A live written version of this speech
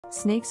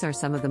Snakes are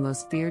some of the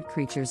most feared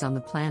creatures on the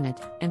planet,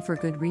 and for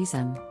good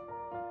reason.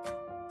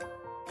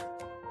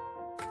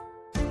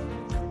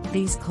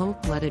 These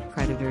cold-blooded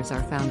predators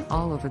are found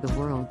all over the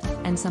world,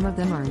 and some of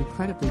them are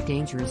incredibly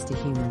dangerous to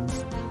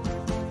humans.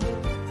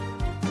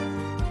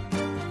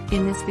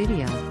 In this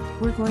video,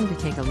 we're going to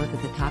take a look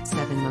at the top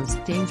 7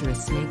 most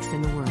dangerous snakes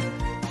in the world.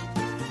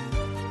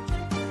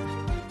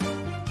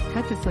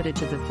 Cut to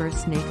footage of the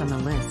first snake on the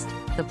list,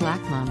 the black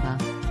mamba.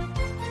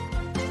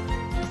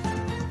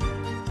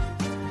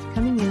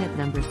 Coming in at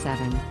number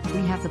 7,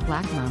 we have the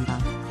black mamba.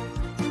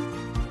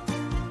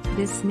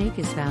 This snake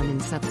is found in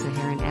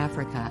sub-Saharan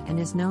Africa and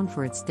is known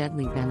for its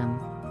deadly venom.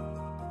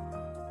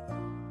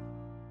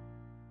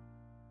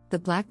 The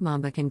black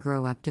mamba can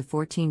grow up to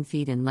 14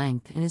 feet in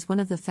length and is one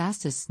of the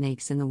fastest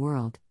snakes in the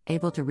world,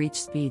 able to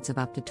reach speeds of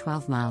up to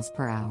 12 miles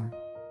per hour.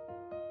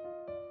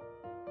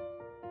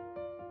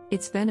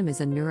 Its venom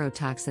is a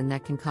neurotoxin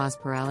that can cause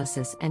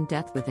paralysis and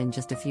death within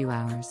just a few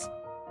hours.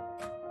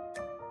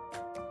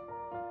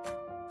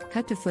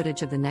 Cut to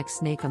footage of the next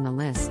snake on the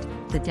list,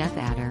 the death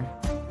adder.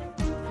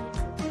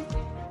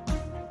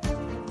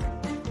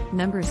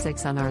 Number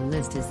 6 on our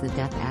list is the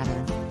death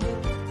adder.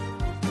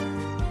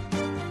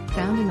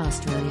 Found in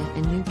Australia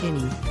and New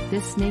Guinea,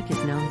 this snake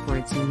is known for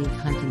its unique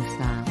hunting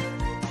style.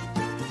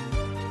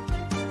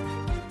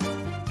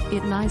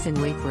 It lies in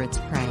wait for its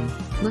prey,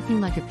 looking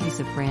like a piece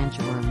of branch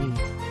or a leaf,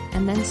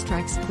 and then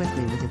strikes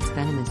quickly with its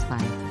venomous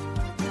bite.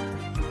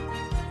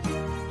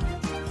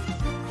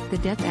 The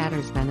death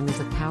adder's venom is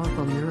a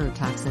powerful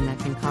neurotoxin that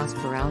can cause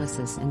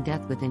paralysis and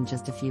death within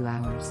just a few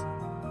hours.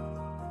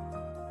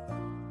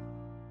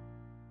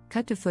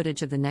 Cut to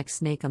footage of the next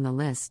snake on the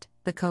list,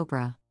 the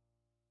cobra.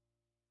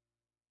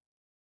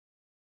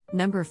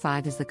 Number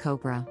 5 is the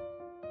cobra.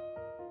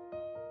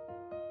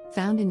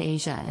 Found in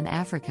Asia and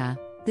Africa,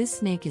 this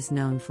snake is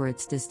known for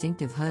its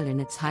distinctive hood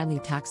and its highly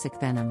toxic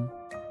venom.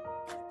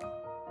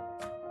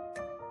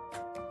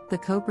 The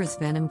cobra's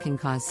venom can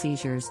cause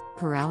seizures,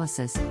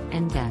 paralysis,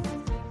 and death.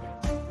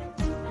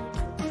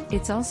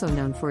 It's also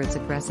known for its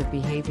aggressive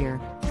behavior,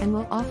 and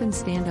will often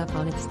stand up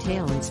on its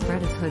tail and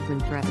spread its hood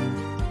when threatened.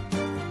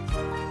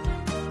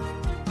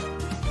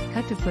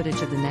 Cut to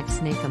footage of the next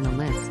snake on the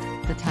list,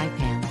 the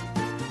taipan.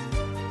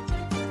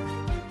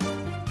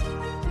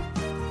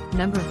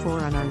 Number 4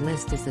 on our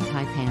list is the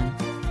taipan.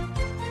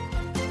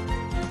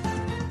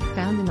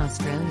 Found in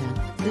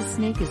Australia, this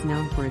snake is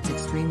known for its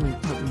extremely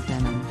potent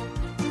venom.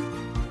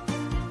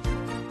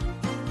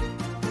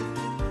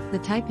 The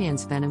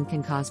taipan's venom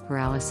can cause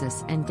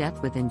paralysis and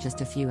death within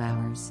just a few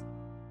hours.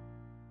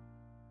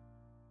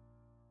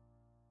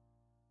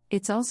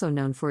 It's also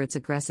known for its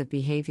aggressive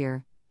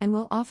behavior, and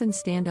will often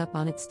stand up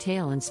on its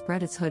tail and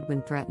spread its hood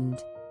when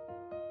threatened.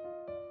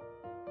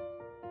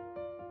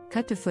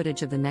 Cut to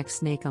footage of the next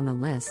snake on the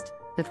list,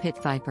 the pit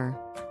viper.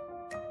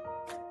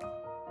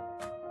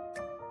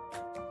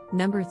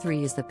 Number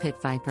 3 is the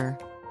pit viper.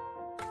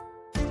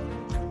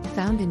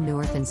 Found in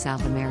North and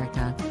South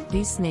America,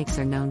 these snakes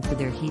are known for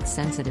their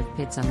heat-sensitive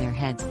pits on their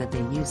heads that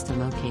they use to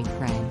locate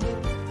prey.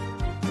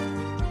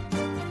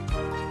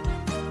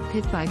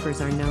 Pit vipers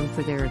are known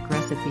for their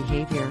aggressive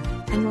behavior,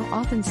 and will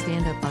often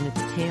stand up on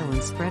its tail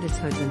and spread its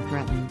hood when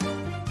threatened.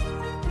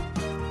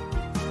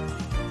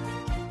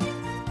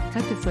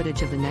 Cut to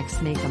footage of the next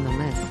snake on the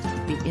list,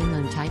 the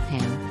inland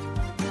taipan.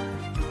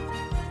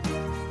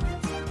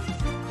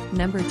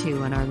 Number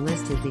 2 on our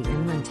list is the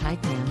inland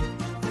taipan.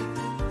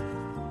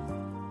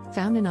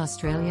 Found in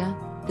Australia,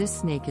 this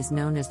snake is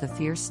known as the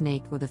fierce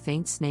snake or the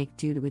faint snake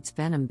due to its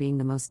venom being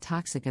the most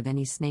toxic of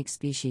any snake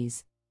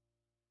species.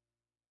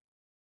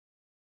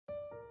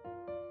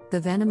 The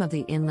venom of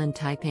the inland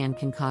taipan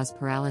can cause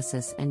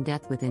paralysis and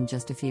death within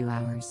just a few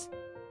hours.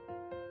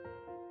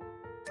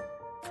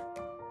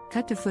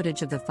 Cut to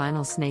footage of the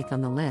final snake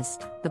on the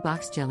list, the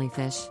box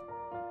jellyfish.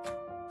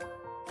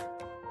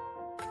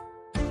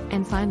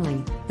 And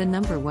finally, the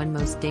number 1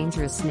 most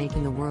dangerous snake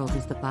in the world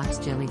is the box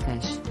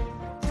jellyfish.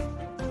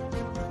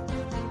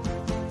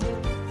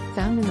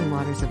 Found in the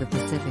waters of the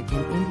Pacific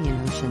and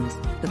Indian Oceans,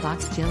 the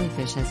box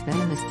jellyfish has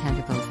venomous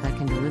tentacles that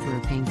can deliver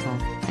a painful,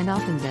 and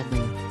often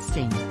deadly,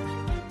 sting.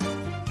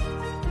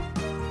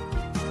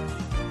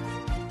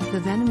 The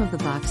venom of the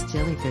box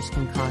jellyfish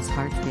can cause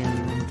heart failure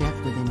and death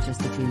within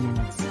just a few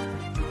minutes.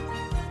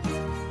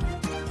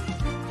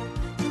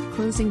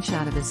 Closing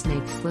shot of a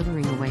snake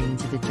slithering away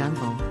into the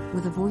jungle,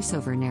 with a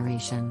voiceover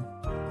narration.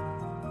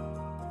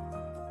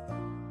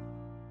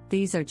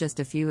 These are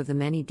just a few of the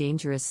many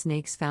dangerous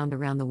snakes found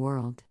around the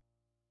world.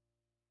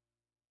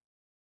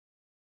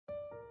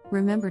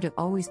 Remember to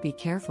always be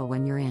careful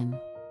when you're in